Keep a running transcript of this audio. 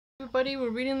Everybody, we're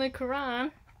reading the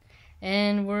Quran,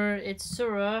 and it's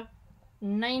Surah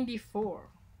 94.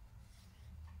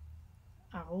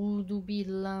 أعوذ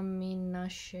بالله من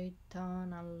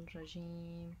الشيطان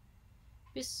الرجيم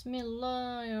بسم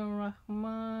الله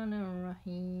الرحمن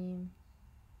الرحيم.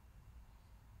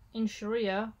 In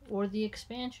Sharia, or the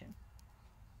expansion.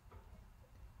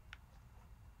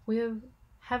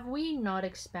 Have we not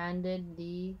expanded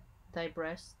thee thy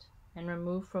breast, and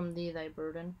removed from thee thy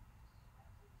burden,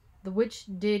 the which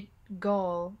did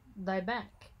gall thy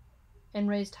back, and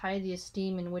raised high the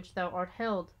esteem in which thou art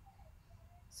held?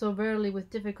 So verily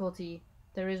with difficulty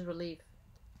there is relief.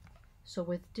 So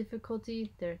with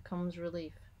difficulty there comes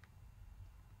relief.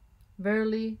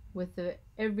 Verily with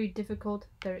every difficult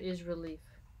there is relief.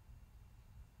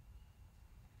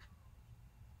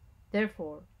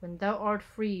 Therefore, when thou art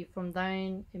free from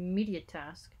thine immediate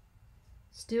task,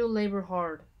 still labor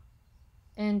hard,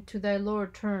 and to thy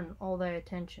Lord turn all thy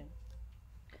attention.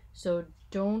 So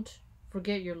don't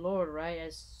forget your Lord, right?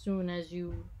 As soon as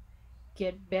you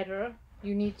get better,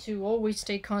 you need to always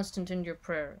stay constant in your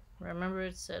prayer. Remember,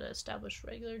 it said establish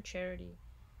regular charity,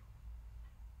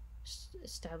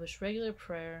 establish regular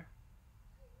prayer,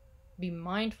 be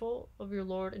mindful of your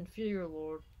Lord and fear your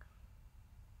Lord.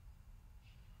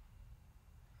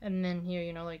 And then here,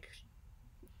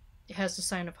 it has the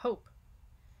sign of hope.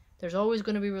 There's always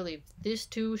going to be relief. This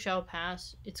too shall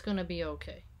pass. It's going to be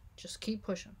okay. Just keep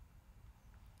pushing.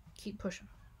 Keep pushing.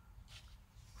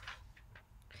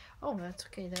 Oh, that's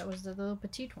okay. That was the little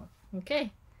petite one.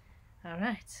 Okay.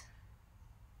 Alright.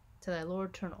 To thy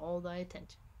Lord turn all thy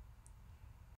attention.